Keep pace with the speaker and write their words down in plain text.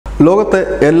ലോകത്തെ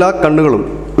എല്ലാ കണ്ണുകളും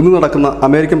ഇന്ന് നടക്കുന്ന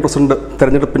അമേരിക്കൻ പ്രസിഡന്റ്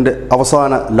തെരഞ്ഞെടുപ്പിന്റെ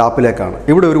അവസാന ലാപ്പിലേക്കാണ്.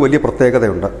 ഇവിടെ ഒരു വലിയ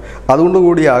പ്രത്യേകതയുണ്ട്.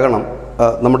 അതുകൊണ്ടുകൂടിയാകണം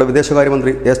നമ്മുടെ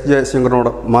വിദേശകാര്യമന്ത്രി എസ് ജയശങ്കറിനോട്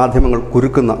മാധ്യമങ്ങൾ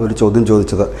കുരുക്കുന്ന ഒരു ചോദ്യം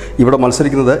ചോദിച്ചത്. ഇവിടെ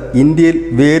മത്സരിക്കുന്നത് ഇന്ത്യയിൽ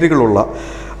വേരുകളുള്ള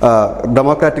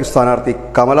ഡെമോക്രാറ്റിക് സ്ഥാനാർത്ഥി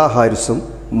കമല ഹാരിസും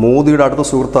മോദിയുടെ അടുത്ത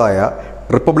സുഹൃത്തായ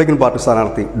റിപ്പബ്ലിക്കൻ പാർട്ടി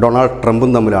സ്ഥാനാർത്ഥി ഡൊണാൾഡ്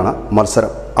ട്രംപും തമ്മിലാണ്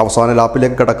മത്സരം. അവസാന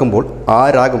ലാപ്പിലേക്ക് കടക്കുമ്പോൾ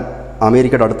ആരാകും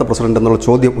അമേരിക്കയുടെ അടുത്ത പ്രസിഡന്റ് എന്നുള്ള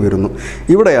ചോദ്യം ഉയരുന്നു.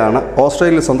 ഇവിടെയാണ്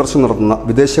ഓസ്ട്രേലിയയിൽ സന്ദർശനം നടത്തുന്ന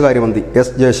വിദേശകാര്യമന്ത്രി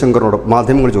എസ് ജയശങ്കറിനോട്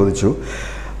മാധ്യമങ്ങൾ ചോദിച്ചു,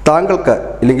 താങ്കൾക്ക്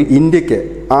അല്ലെങ്കിൽ ഇന്ത്യക്ക്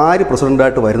ആര്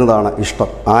പ്രസിഡന്റായിട്ട് വരുന്നതാണ് ഇഷ്ടം,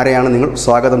 ആരെയാണ് നിങ്ങൾ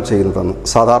സ്വാഗതം ചെയ്യുന്നതെന്ന്.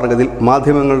 സാധാരണഗതിയിൽ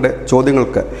മാധ്യമങ്ങളുടെ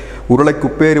ചോദ്യങ്ങൾക്ക്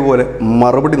ഉരുളക്കുപ്പേര് പോലെ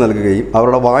മറുപടി നൽകുകയും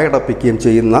അവരുടെ വായടപ്പിക്കുകയും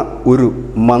ചെയ്യുന്ന ഒരു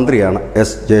മന്ത്രിയാണ്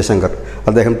എസ് ജയശങ്കർ.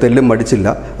 അദ്ദേഹം തെല്ലും മടിച്ചില്ല.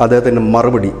 അദ്ദേഹത്തിന്റെ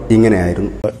മറുപടി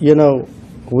ഇങ്ങനെയായിരുന്നു.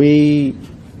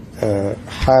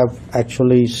 Have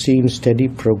actually seen steady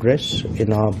progress in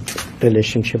our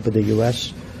relationship with the US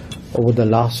over the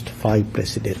last 5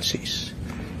 presidencies,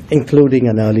 including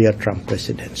an earlier Trump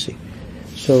presidency.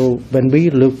 So when we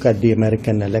look at the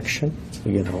American election,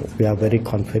 we are very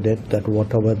confident that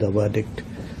whatever the verdict,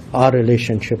 our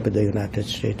relationship with the United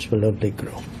States will only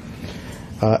grow.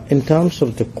 In terms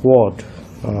of the Quad,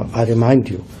 I remind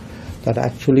you that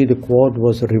actually the Quad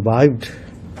was revived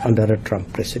under a Trump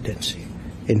presidency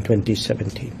in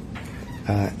 2017.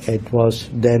 It was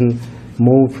then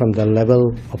moved from the level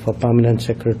of a permanent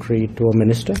secretary to a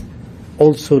minister,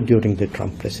 also during the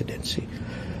Trump presidency.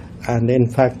 And in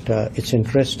fact, it's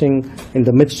interesting, in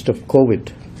the midst of COVID,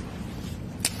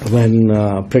 when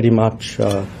pretty much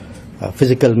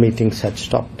physical meetings had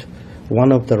stopped,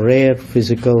 one of the rare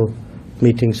physical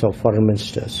meetings of foreign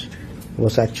ministers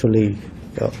was actually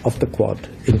of the Quad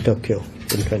in Tokyo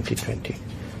in 2020.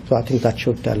 So I think that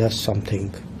should tell us something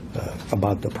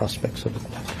about the prospects of the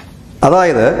Quad.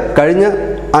 അതായത് കഴിഞ്ഞ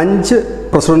 5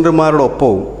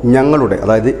 പ്രസിഡന്റുമാരോടൊപ്പവും ഞങ്ങളുടെ,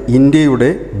 അതായത് ഇന്ത്യയുടെ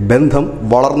ബന്ധം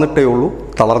വളർന്നിട്ടേ ഉള്ളൂ,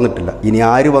 തളർന്നിട്ടില്ല. ഇനി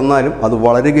ആര് വന്നാലും അത്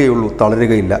വളരുകയുള്ളൂ,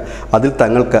 തളരുകയില്ല. അതിൽ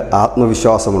തങ്ങൾക്ക്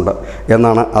ആത്മവിശ്വാസമുണ്ട്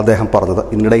എന്നാണ് അദ്ദേഹം പറഞ്ഞത്.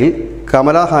 ഇതിനിടയിൽ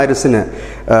കമല ഹാരിസിന്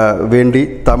വേണ്ടി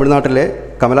തമിഴ്നാട്ടിലെ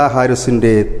കമല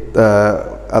ഹാരിസിൻ്റെ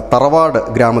തറവാട്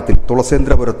ഗ്രാമത്തിൽ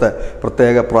തുളസേന്ദ്രപുരത്ത്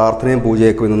പ്രത്യേക പ്രാർത്ഥനയും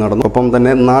പൂജയൊക്കെ ഇന്ന് നടന്നു. ഒപ്പം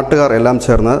തന്നെ നാട്ടുകാർ എല്ലാം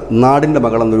ചേർന്ന് നാടിൻ്റെ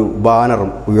മകളെന്നൊരു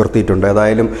ബാനറും ഉയർത്തിയിട്ടുണ്ട്.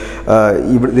 ഏതായാലും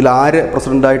ഇതിൽ ആര്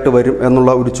പ്രസിഡന്റായിട്ട് വരും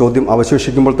എന്നുള്ള ഒരു ചോദ്യം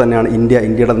അവശേഷിക്കുമ്പോൾ തന്നെയാണ്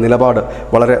ഇന്ത്യയുടെ നിലപാട്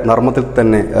വളരെ നർമ്മത്തിൽ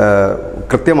തന്നെ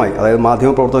കൃത്യമായി, അതായത്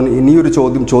മാധ്യമപ്രവർത്തകൻ ഇനിയൊരു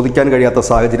ചോദ്യം ചോദിക്കാൻ കഴിയാത്ത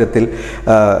സാഹചര്യത്തിൽ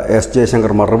എസ്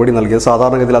ജയശങ്കർ മറുപടി നൽകിയത്.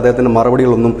 സാധാരണഗതിയിൽ അദ്ദേഹത്തിൻ്റെ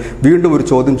മറുപടികളൊന്നും വീണ്ടും ഒരു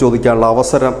ചോദ്യം ചോദിക്കാനുള്ള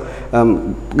അവസരം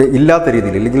ഇല്ലാത്ത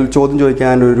രീതിയിൽ, അല്ലെങ്കിൽ ചോദ്യം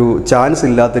ചോദിക്കാനൊരു ചാൻസ്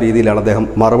ഇല്ലാത്ത രീതിയിലാണ് അദ്ദേഹം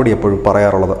മറുപടി എപ്പോഴും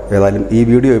പറയാറുള്ളത്. ഏതായാലും ഈ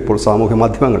വീഡിയോ ഇപ്പോൾ സാമൂഹ്യ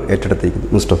മാധ്യമങ്ങൾ ഏറ്റെടുത്തിരിക്കുന്നു.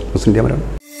 News India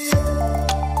Malayalam.